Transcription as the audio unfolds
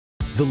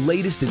the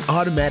latest in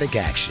automatic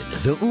action,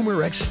 the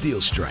Umarex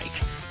Steel Strike.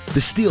 The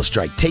Steel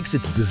Strike takes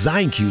its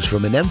design cues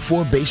from an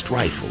M4-based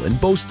rifle and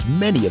boasts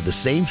many of the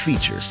same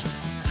features.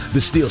 The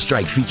Steel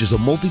Strike features a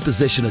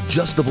multi-position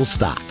adjustable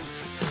stock.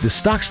 The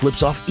stock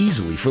slips off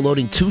easily for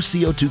loading 2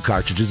 CO2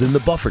 cartridges in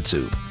the buffer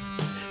tube.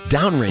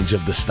 Downrange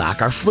of the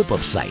stock are flip-up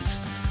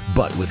sights,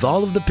 but with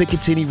all of the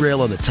Picatinny rail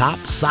on the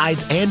top,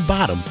 sides, and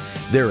bottom,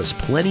 there is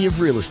plenty of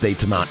real estate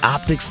to mount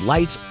optics,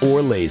 lights, or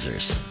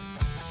lasers.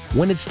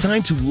 When it's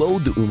time to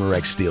load the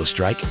Umarex Steel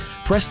Strike,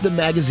 press the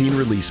magazine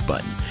release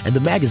button and the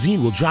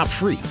magazine will drop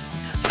free.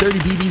 30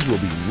 BBs will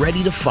be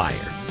ready to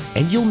fire,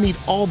 and you'll need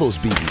all those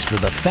BBs for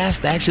the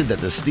fast action that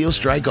the Steel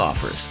Strike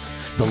offers.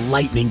 The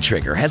lightning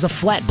trigger has a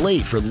flat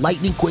blade for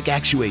lightning quick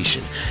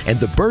actuation, and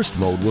the burst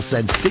mode will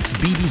send 6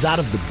 BBs out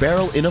of the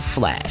barrel in a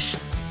flash.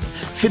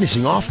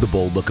 Finishing off the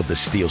bold look of the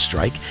Steel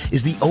Strike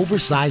is the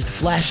oversized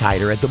flash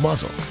hider at the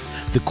muzzle.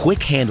 The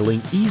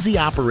quick-handling,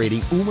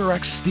 easy-operating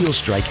Umarex Steel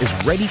Strike is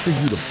ready for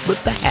you to flip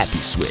the happy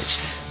switch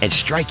and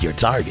strike your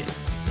target.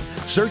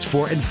 Search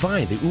for and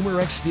find the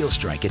Umarex Steel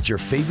Strike at your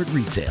favorite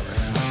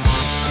retailer.